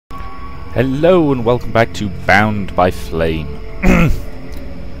Hello and welcome back to Bound by Flame.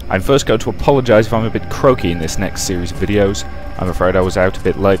 I'm first going to apologise if I'm a bit croaky in this next series of videos. I'm afraid I was out a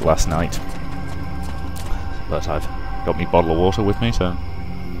bit late last night. But I've got my bottle of water with me, so...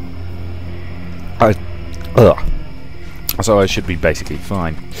 So I should be basically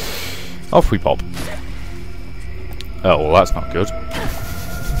fine. Off we pop. Oh, well that's not good.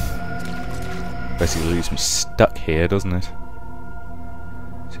 Basically leaves me stuck here, doesn't it?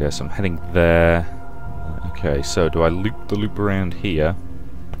 So yes, I'm heading there. Okay, so do I loop the loop around here?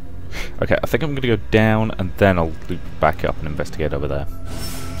 Okay, I think I'm going to go down and then I'll loop back up and investigate over there.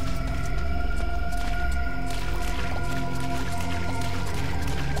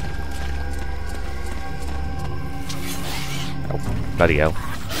 Oh, bloody hell.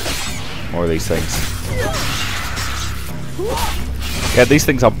 More of these things. Yeah, these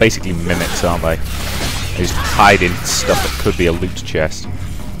things are basically mimics, aren't they? They just hide in stuff that could be a loot chest.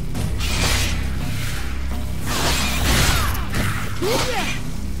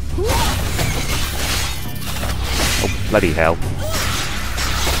 Oh, bloody hell.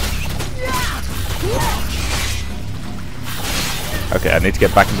 Okay, I need to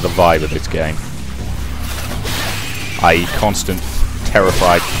get back into the vibe of this game. I.e. constant,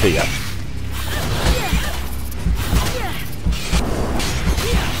 terrified fear.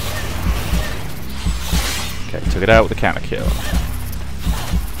 Okay, took it out with the counter kill.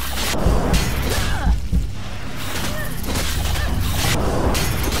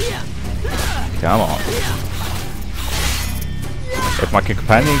 Come on. If my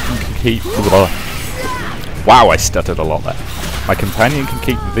companion can keep... Wow, I stuttered a lot there. My companion can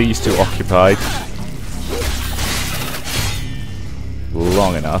keep these two occupied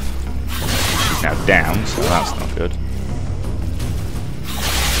long enough. She's now down, so that's not good.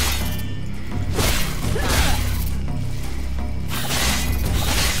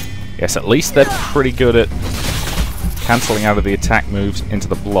 Yes, at least they're pretty good at cancelling out of the attack moves into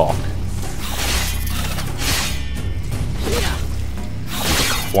the block.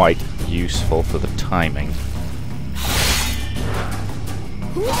 Quite useful for the timing.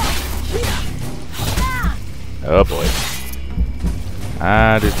 Oh boy.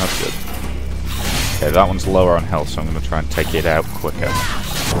 That is not good. Okay, that one's lower on health, so I'm going to try and take it out quicker.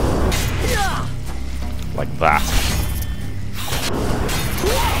 Like that.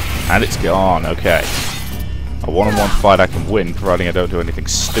 And it's gone, okay. A one-on-one fight I can win, providing I don't do anything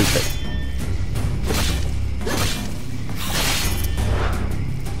stupid.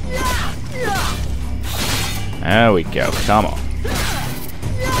 There we go, come on.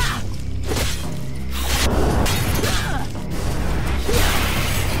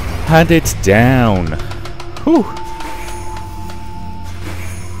 And it's down. Whew.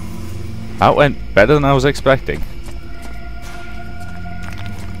 That went better than I was expecting.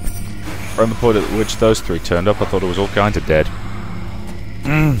 From the point at which those three turned up, I thought it was all kinds of dead.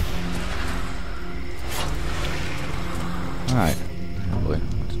 Alright.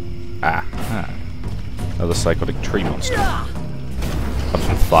 Another psychotic tree monster. Have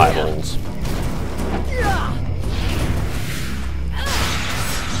some fireballs.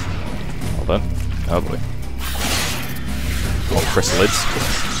 Well done. Oh boy. More chrysalids.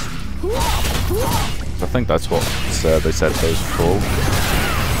 I think that's what they said those were called.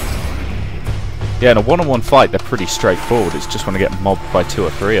 Yeah, in a one-on-one fight, they're pretty straightforward. It's just when I get mobbed by 2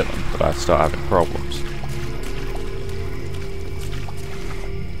 or 3 of them that I start having problems.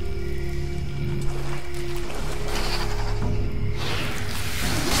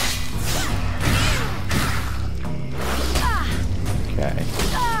 Okay.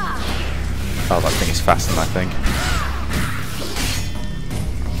 Oh, that thing is faster than I think.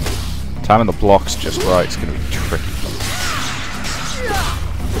 Timing the blocks just right is going to be tricky.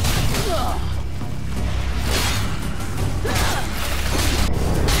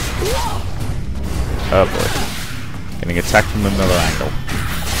 Oh boy. Getting attacked from another angle.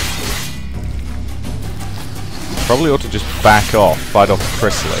 Probably ought to just back off, fight off the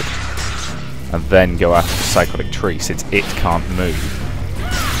chrysalid, and then go after the psychotic tree since it can't move.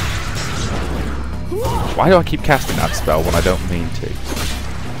 Why do I keep casting that spell when I don't mean to?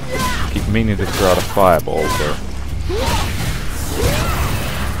 I keep meaning to throw out a fireball, but...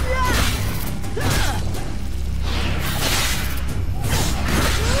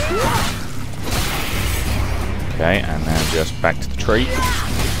 Okay, and then just back to the tree.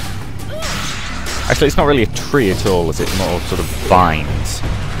 Actually, it's not really a tree at all, is it? More sort of vines.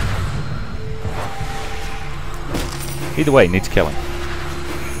 Either way, need to kill him.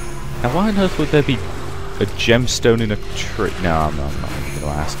 Now, why on earth would there be a gemstone in a tree? No, I'm not going to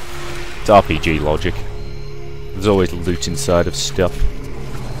ask. It's RPG logic. There's always loot inside of stuff.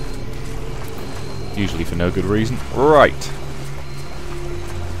 Usually for no good reason. Right.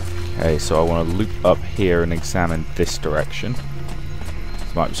 Okay, so I want to loop up here and examine this direction.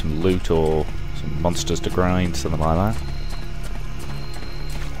 There might be some loot or some monsters to grind, something like that.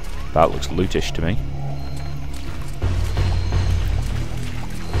 That looks lootish to me.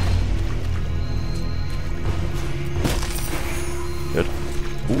 Good.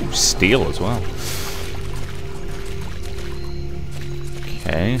 Ooh, steel as well.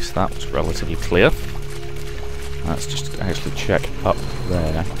 Okay, so that was relatively clear. Let's just actually check up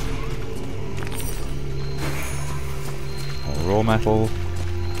there. More raw metal.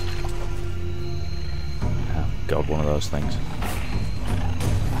 Oh god, one of those things.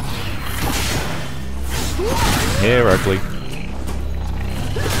 Here, ugly.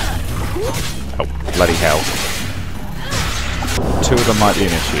 Oh, bloody hell. Two of them might be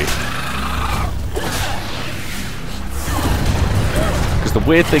an issue. Because the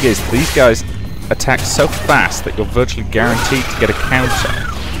weird thing is, these guys attack so fast that you're virtually guaranteed to get a counter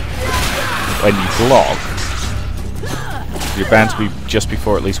when you block. You're bound to be just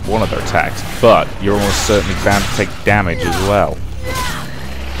before at least one of their attacks, but you're almost certainly bound to take damage as well.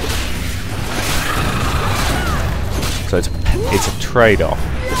 So it's a trade-off.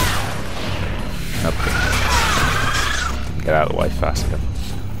 Okay. Get out of the way fast enough.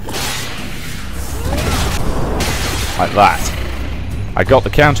 Like that. I got the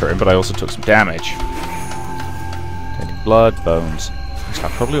counter in, but I also took some damage. Taking blood, bones. I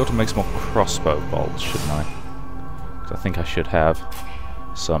probably ought to make some more crossbow bolts, shouldn't I? Because I think I should have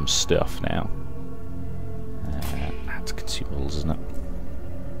some stuff now. That's consumables, isn't it?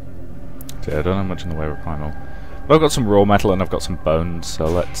 So I don't have much in the way of primal. But I've got some raw metal and I've got some bones, so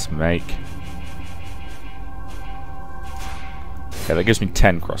let's make... Okay, that gives me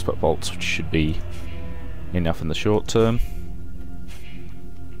 10 crossbow bolts, which should be enough in the short term.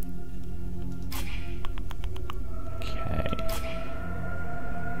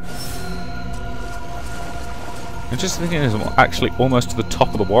 I'm just thinking it's actually almost to the top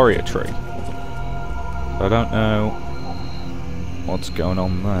of the warrior tree. I don't know what's going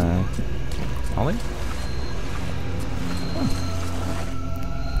on there. Are they?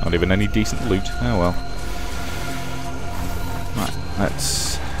 Oh. Not even any decent loot. Oh well. Right,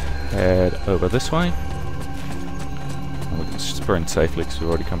 let's head over this way. And we can sprint safely because we've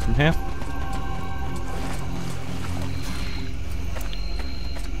already come from here.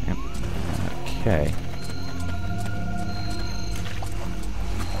 Yep. Okay.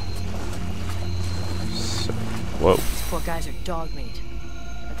 Whoa. These poor guys are dog meat,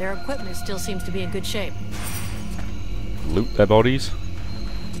 but their equipment still seems to be in good shape. Loot their bodies.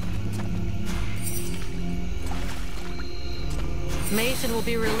 Mason will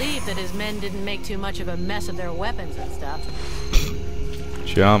be relieved that his men didn't make too much of a mess of their weapons and stuff.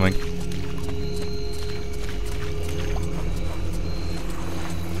 Charming.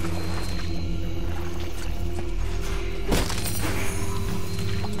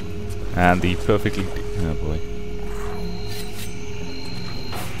 And the perfectly... oh boy.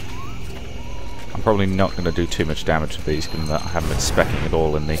 I'm probably not going to do too much damage to these, given that I haven't been speccing at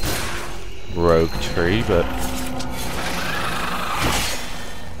all in the rogue tree, but...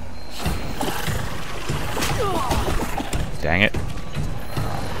 dang it.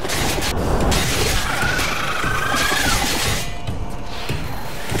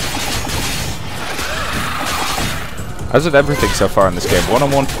 As with everything so far in this game,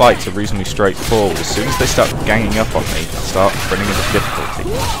 one-on-one fights are reasonably straightforward. As soon as they start ganging up on me, I start bringing in the difficulty.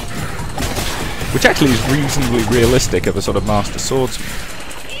 Which actually is reasonably realistic of a sort of master swordsman.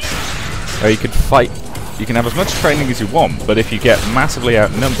 Where you can fight, you can have as much training as you want, but if you get massively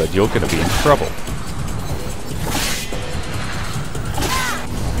outnumbered, you're going to be in trouble.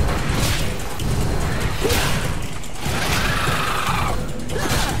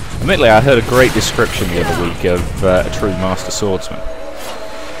 Admittedly, I heard a great description the other week of a true master swordsman.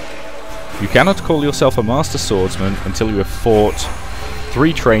 You cannot call yourself a master swordsman until you have fought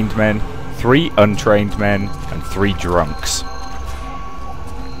 3 trained men, 3 untrained men, and 3 drunks.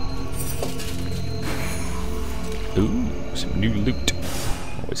 Ooh, some new loot.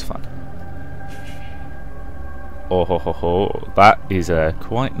 Always fun. Oh ho ho ho, that is a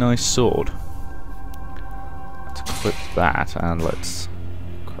quite nice sword. Let's equip that and let's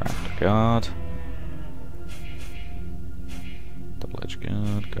craft a guard. Double-edged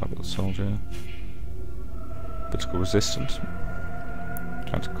guard, guard with a soldier. Physical resistance.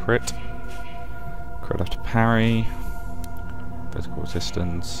 Trying to crit. Crit after parry. Physical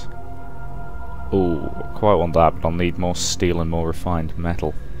resistance. Oh, quite want that, but I'll need more steel and more refined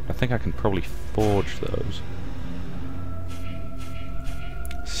metal. I think I can probably forge those.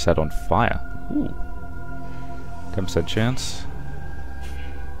 Set on fire. Ooh. 10% chance.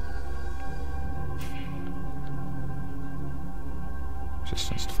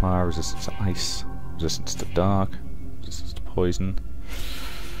 Resistance to fire, resistance to ice, resistance to dark, resistance to poison.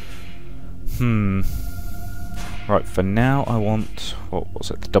 Right, for now I want... what was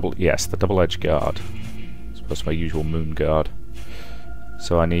it? The double-edged guard. As opposed to my usual moon guard.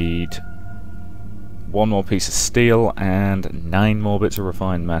 So I need 1 more piece of steel and 9 more bits of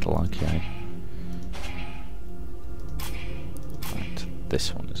refined metal. Okay. Right,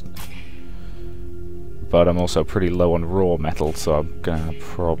 this one, isn't it? But I'm also pretty low on raw metal, so I'm gonna have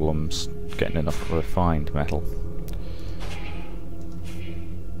problems getting enough refined metal.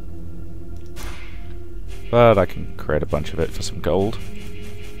 But I can create a bunch of it for some gold.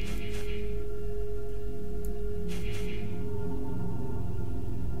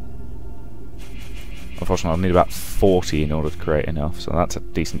 Unfortunately, I'll need about 40 in order to create enough, so that's a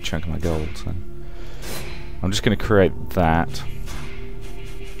decent chunk of my gold. So I'm just going to create that.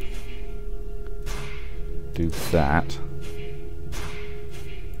 Do that.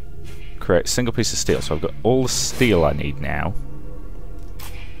 Create a single piece of steel, so I've got all the steel I need now.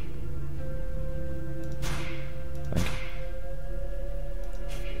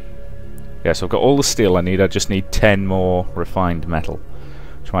 Yeah, so I've got all the steel I need, I just need 10 more refined metal.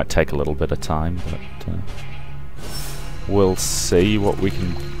 Which might take a little bit of time, but we'll see what we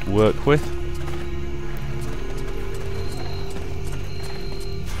can work with.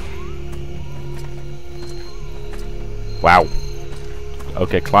 Wow.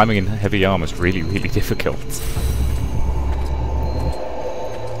 Okay, climbing in heavy armor is really, really difficult.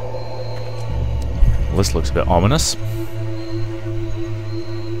 Well, this looks a bit ominous.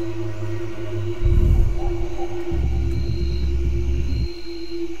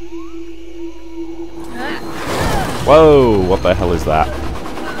 Whoa, what the hell is that?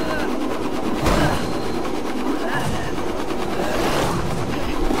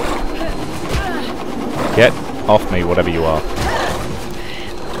 Get off me, whatever you are.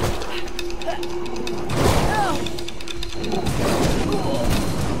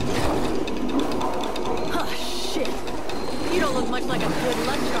 Oh, shit. You don't look much like a good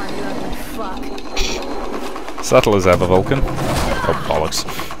lunch arm, you ugly fuck. Subtle as ever, Vulcan. Oh, bollocks.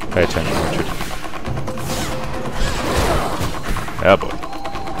 Pay attention, Richard. Oh boy.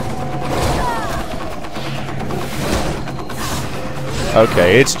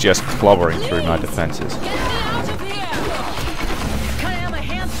 Okay, it's just clobbering through my defenses. Get me out of here! Kinda have my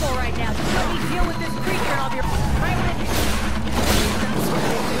hands full right now. Just let me deal with this creature and I'll be right with you.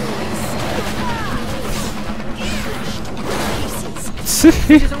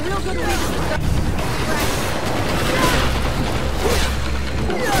 Which is a real good reason to start.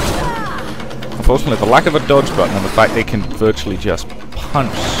 Unfortunately, the lack of a dodge button and the fact they can virtually just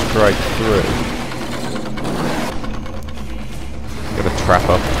punch straight through. Get a trap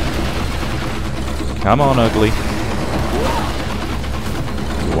up. Come on, ugly.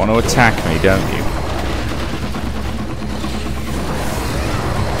 You want to attack me, don't you?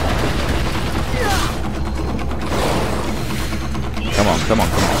 Come on, come on,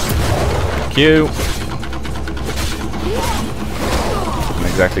 come on. Q. Didn't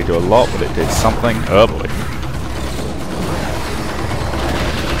exactly do a lot, but it did something. Oh boy.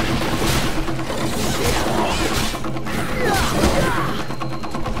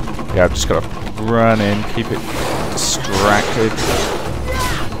 Yeah, I've just got to run in, keep it distracted.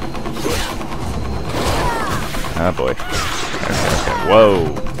 Oh boy. Okay, okay.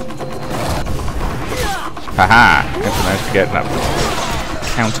 Whoa. Haha! I managed to get that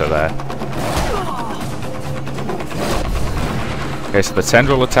counter there. Okay, so the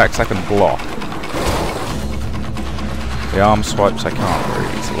tendril attacks I can block. The arm swipes I can't very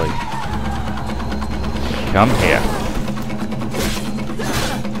easily. Come here.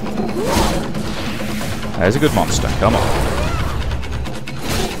 There's a good monster, come on.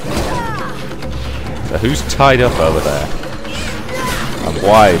 So who's tied up over there? And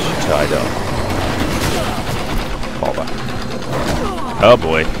why is she tied up? Bother. Oh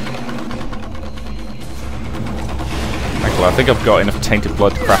boy. Well, I think I've got enough tainted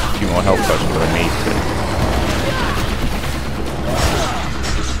blood to craft a few more health potions, but I need to.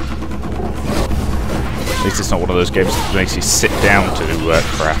 At least it's not one of those games that makes you sit down to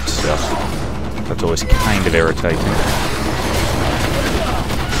craft stuff. That's always kind of irritating.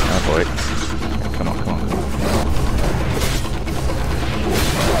 Oh boy. Okay, come on, come on, come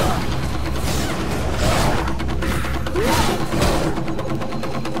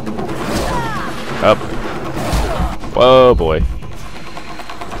on. Up. Whoa, boy.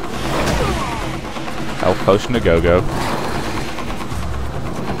 Health potion to go-go.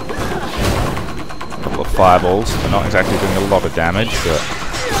 fireballs. They're not exactly doing a lot of damage, but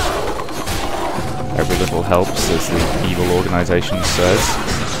every little helps, as the evil organization says.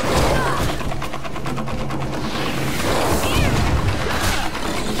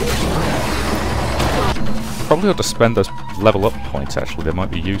 Probably ought to spend those level up points, actually. They might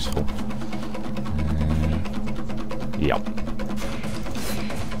be useful. Yep.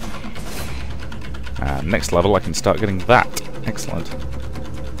 Next level, I can start getting that. Excellent.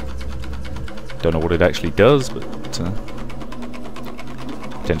 Don't know what it actually does, but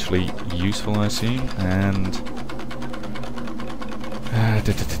potentially useful, I assume. And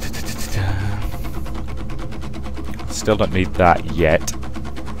still don't need that yet.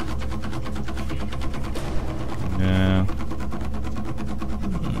 No.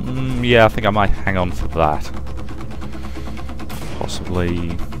 Yeah, I think I might hang on for that. Possibly.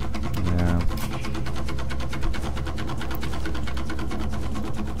 Yeah.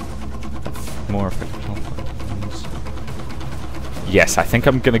 More effective health. Yes, I think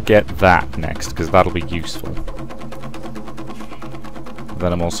I'm gonna get that next, because that'll be useful.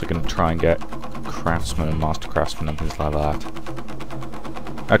 Then I'm also gonna try and get Craftsman and Master Craftsman and things like that.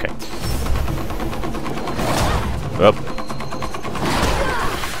 Okay. Up.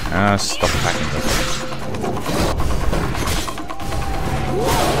 Stop attacking them.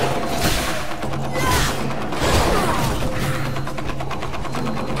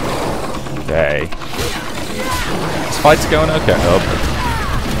 Okay. This fight's going okay. Oh.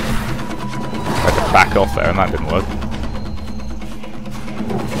 I had to back off there and that didn't work.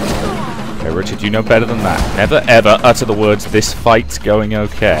 Okay, Richard, you know better than that. Never ever utter the words, "this fight's going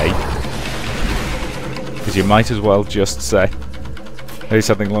okay." Because you might as well just say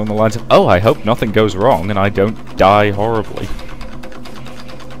something along the lines of, "Oh, I hope nothing goes wrong and I don't die horribly."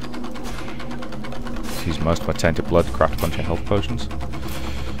 Use most of my tainted blood to craft a bunch of health potions.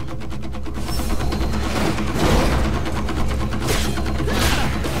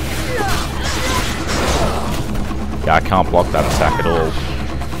 Yeah, I can't block that attack at all.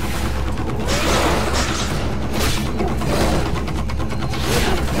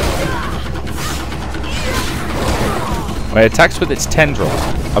 When it attacks with its tendril,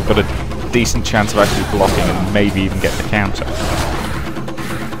 I've got a decent chance of actually blocking and maybe even get the counter.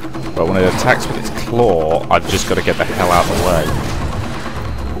 But when it attacks with its claw, I've just got to get the hell out of the way.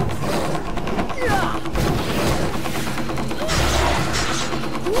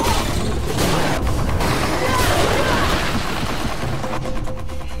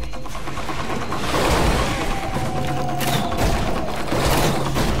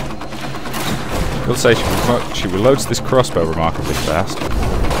 I'll say she reloads this crossbow remarkably fast.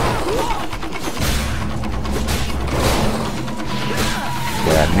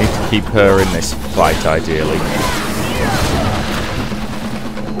 Yeah, I need to keep her in this fight, ideally.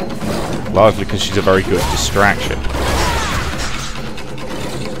 Largely because she's a very good distraction.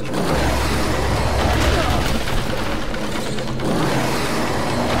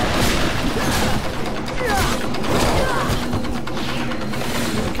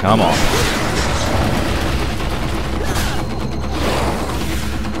 Come on.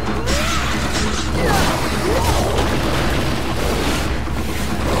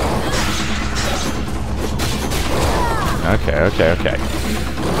 Okay.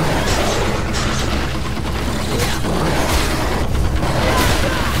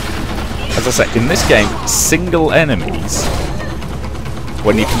 As I say, in this game, single enemies,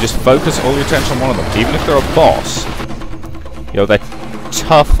 when you can just focus all your attention on one of them, even if they're a boss, you know, they're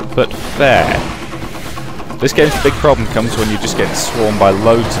tough but fair. This game's big problem comes when you just get swarmed by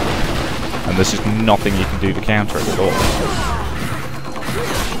loads of them, and there's just nothing you can do to counter it at all.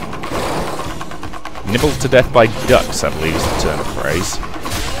 Nibbled to death by ducks, I believe is the turn of phrase.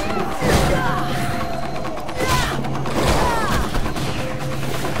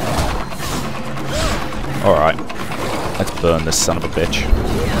 Alright. Let's burn this son of a bitch.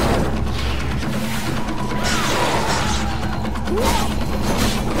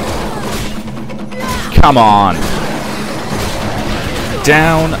 Come on!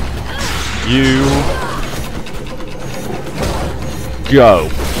 Down you go!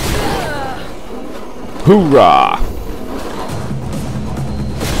 Hoorah!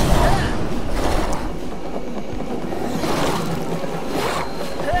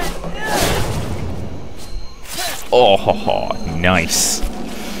 Oh, ho, ho, nice.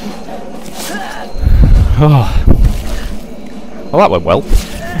 Oh. Well, that went well.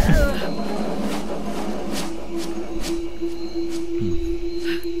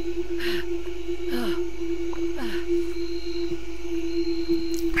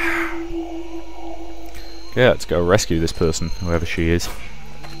 Yeah, let's go rescue this person, whoever she is.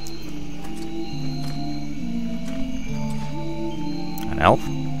 health.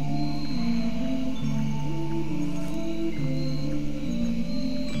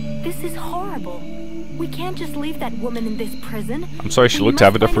 This is horrible. We can't just leave that woman in this prison. I'm sorry she We looked to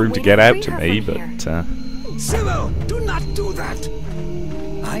have must enough find a room to way get out free to her me, from but here. Sybil, do not do that!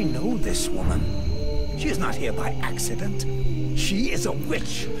 I know this woman. She is not here by accident. She is a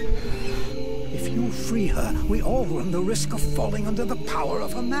witch. If you free her, we all run the risk of falling under the power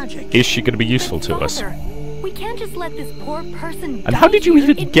of her magic. is she going to be useful to us? Father, we can't just let this poor person And how die did you here.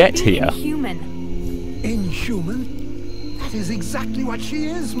 even It would get be here? Inhuman. Inhuman? That is exactly what she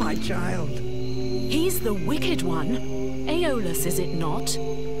is, my child. He's the wicked one. Aeolus, is it not?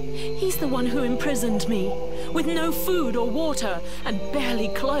 He's the one who imprisoned me, with no food or water, and barely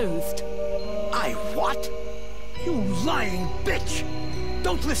clothed. I what? You lying bitch!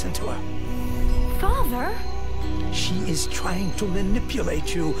 Don't listen to her. Father? She is trying to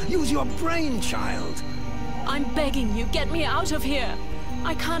manipulate you. Use your brain, child. I'm begging you, get me out of here.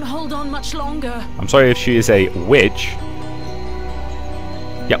 I can't hold on much longer. I'm sorry if she is a witch.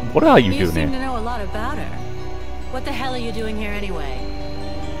 Yeah, what are you You doing seem here? to know a lot about her. What the hell are you doing here anyway?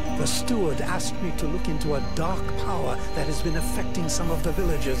 The steward asked me to look into a dark power that has been affecting some of the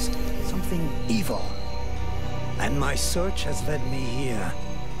villagers. Something evil. And my search has led me here.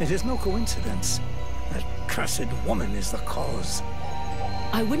 It is no coincidence. That cursed woman is the cause.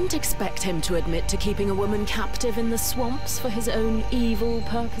 I wouldn't expect him to admit to keeping a woman captive in the swamps for his own evil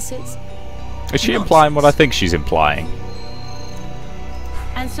purposes. Is she implying what I think she's implying?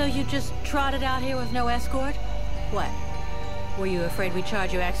 And so you just trotted out here with no escort? What? Were you afraid we'd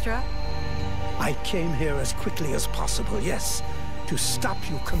charge you extra? I came here as quickly as possible, yes, to stop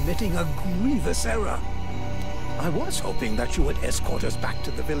you committing a grievous error. I was hoping that you would escort us back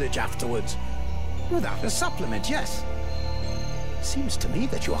to the village afterwards. Without a supplement, yes. Seems to me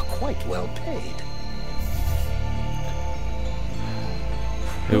that you are quite well paid.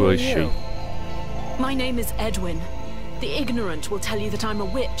 Who is she? My name is Edwin. The ignorant will tell you that I'm a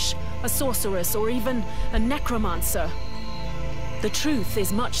witch, a sorceress, or even a necromancer. The truth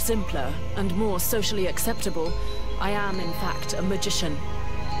is much simpler and more socially acceptable. I am, in fact, a magician.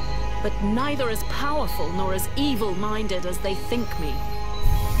 But neither as powerful nor as evil-minded as they think me.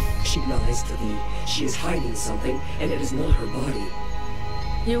 She lies to thee. She is hiding something, and it is not her body.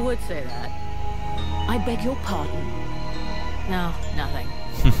 You would say that. I beg your pardon. No, nothing.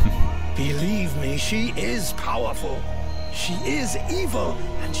 Believe me, she is powerful. She is evil,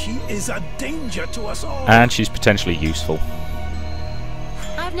 and she is a danger to us all. And she's potentially useful.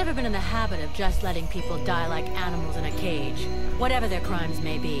 I've never been in the habit of just letting people die like animals in a cage, whatever their crimes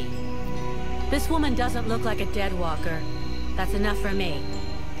may be. This woman doesn't look like a dead walker. That's enough for me.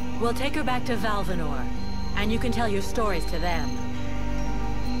 We'll take her back to Valvanor, and you can tell your stories to them.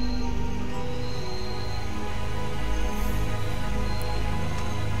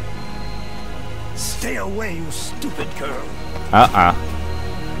 Stay away, you stupid girl. I'm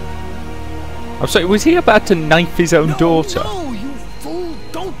sorry, was he about to knife his own daughter? No, you fool!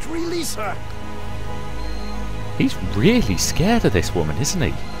 Don't release her! He's really scared of this woman, isn't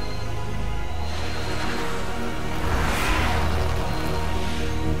he?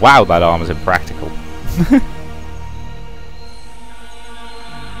 Wow, that armor's impractical.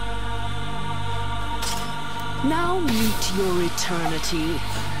 Now meet your eternity.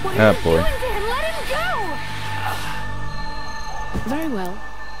 What Oh, are you boy. doing to him? Let him go! Very well.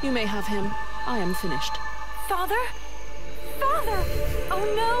 You may have him. I am finished. Father? Father! Oh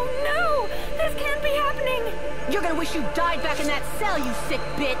no, no! This can't be happening! You're gonna wish you died back in that cell, you sick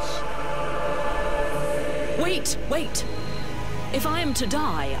bitch! Wait, wait. If I am to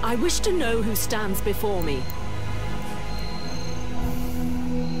die, I wish to know who stands before me.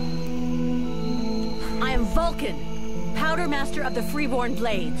 I am Vulcan, Powder Master of the Freeborn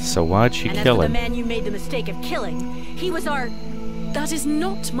Blades. So why'd she And as kill for the him? man you made the mistake of killing, he was our... That is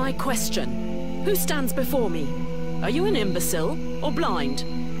not my question. Who stands before me? Are you an imbecile or blind?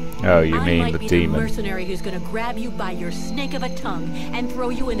 Oh, you I mean might the be demon. the mercenary who's gonna grab you by your snake of a tongue and throw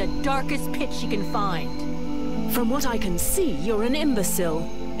you in the darkest pit she can find. From what I can see, you're an imbecile,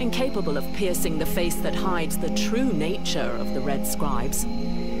 incapable of piercing the face that hides the true nature of the Red Scribes.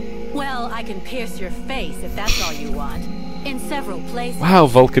 Well, I can pierce your face if that's all you want. In several places. Wow,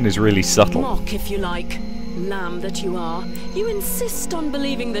 Vulcan is really subtle. Mock, if you like. Lamb that you are. You insist on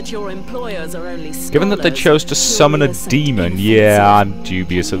believing that your employers are only scholars. Given that they chose to summon a curious and demon, inoffensive. yeah, I'm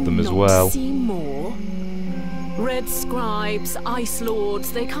dubious of them as Not well. See more? Red Scribes, Ice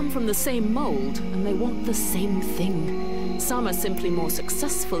Lords, they come from the same mold, and they want the same thing. Some are simply more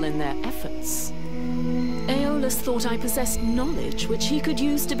successful in their efforts. Aeolus thought I possessed knowledge which he could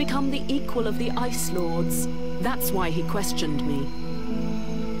use to become the equal of the Ice Lords. That's why he questioned me.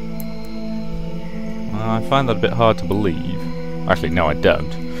 I find that a bit hard to believe. Actually, no, I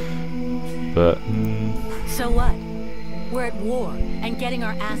don't. But... So what? We're at war, and getting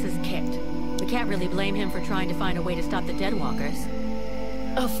our asses kicked. We can't really blame him for trying to find a way to stop the Deadwalkers.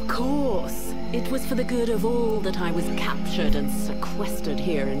 Of course. It was for the good of all that I was captured and sequestered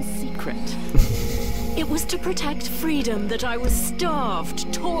here in secret. It was to protect freedom that I was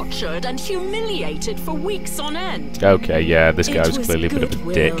starved, tortured, and humiliated for weeks on end. Okay, yeah, this guy was clearly a bit of a dick. It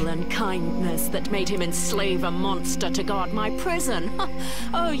was goodwill and kindness that made him enslave a monster to guard my prison.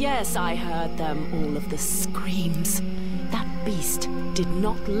 Oh yes, I heard them, all of the screams. That beast did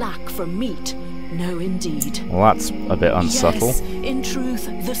not lack for meat. No, indeed. Well, that's a bit unsubtle. Yes, in truth,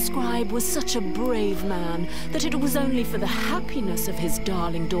 the scribe was such a brave man that it was only for the happiness of his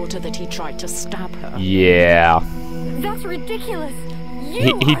darling daughter that he tried to stab her. Yeah. That's ridiculous.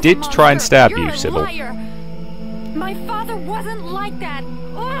 He did try and stab you, Sybil. Liar. My father wasn't like that.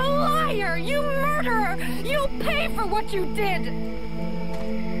 A liar! You murderer! You'll pay for what you did!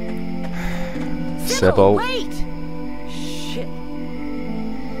 Sybil. Wait! Shit.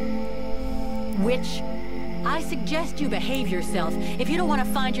 Witch, I suggest you behave yourself if you don't want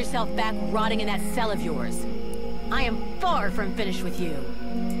to find yourself back rotting in that cell of yours. I am far from finished with you.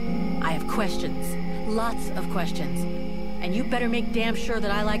 I have questions. Lots of questions. And you better make damn sure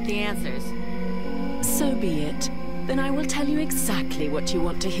that I like the answers. So be it. Then I will tell you exactly what you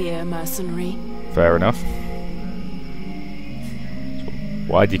want to hear, mercenary. Fair enough.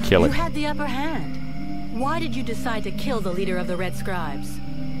 Why'd you kill him? You had the upper hand. Why did you decide to kill the leader of the Red Scribes?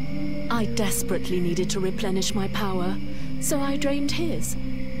 I desperately needed to replenish my power, so I drained his.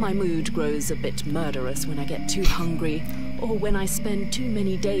 My mood grows a bit murderous when I get too hungry, or when I spend too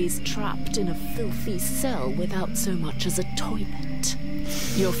many days trapped in a filthy cell without so much as a toilet.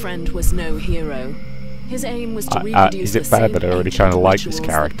 Your friend was no hero. His aim was to reproduce is it bad that I already kind of like this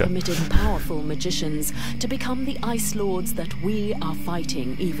character? Permitted powerful magicians to become the Ice Lords that we are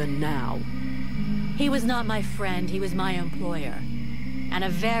fighting even now. He was not my friend, he was my employer. And a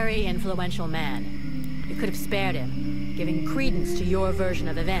very influential man. You could have spared him, giving credence to your version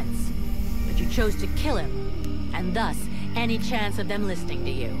of events. But you chose to kill him, and thus any chance of them listening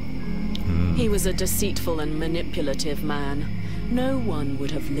to you. He was a deceitful and manipulative man. No one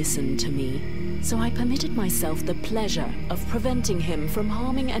would have listened to me, so I permitted myself the pleasure of preventing him from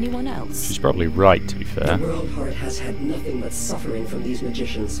harming anyone else. She's probably right, to be fair. The World Heart has had nothing but suffering from these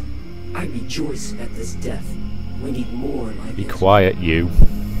magicians. I rejoice at this death. We need more like Be it. quiet, you.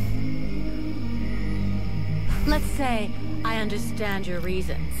 Let's say I understand your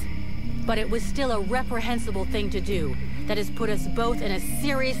reasons. But it was still a reprehensible thing to do that has put us both in a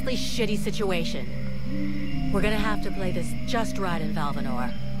seriously shitty situation. We're gonna have to play this just right in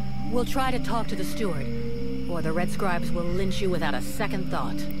Valvanor. We'll try to talk to the steward, or the Red Scribes will lynch you without a second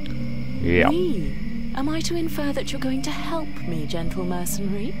thought. Yeah. Me? Am I to infer that you're going to help me, gentle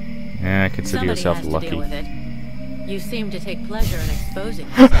mercenary? Yeah, consider Somebody yourself has lucky. to deal with it. You seem to take pleasure in exposing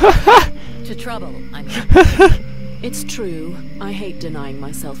yourself. To trouble, I mean. It's true. I hate denying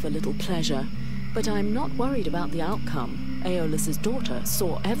myself a little pleasure, but I'm not worried about the outcome. Aeolus's daughter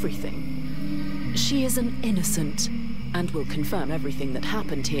saw everything. She is an innocent, and will confirm everything that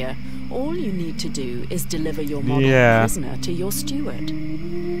happened here. All you need to do is deliver your model prisoner to your steward.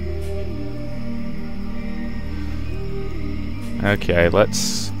 Okay,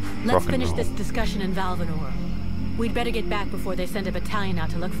 let's finish this discussion in Valvanor. We'd better get back before they send a battalion out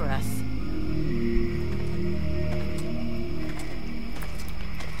to look for us.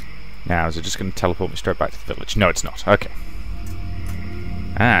 Now, is it just going to teleport me straight back to the village? No, it's not. Okay.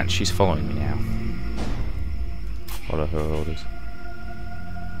 And she's following me now. What are her orders?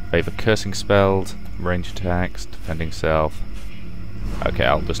 Favor cursing spells, range attacks, defending self. Okay,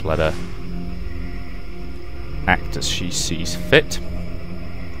 I'll just let her act as she sees fit.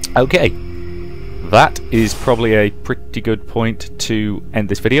 Okay. That is probably a pretty good point to end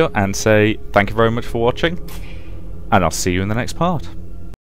this video and say thank you very much for watching, and I'll see you in the next part.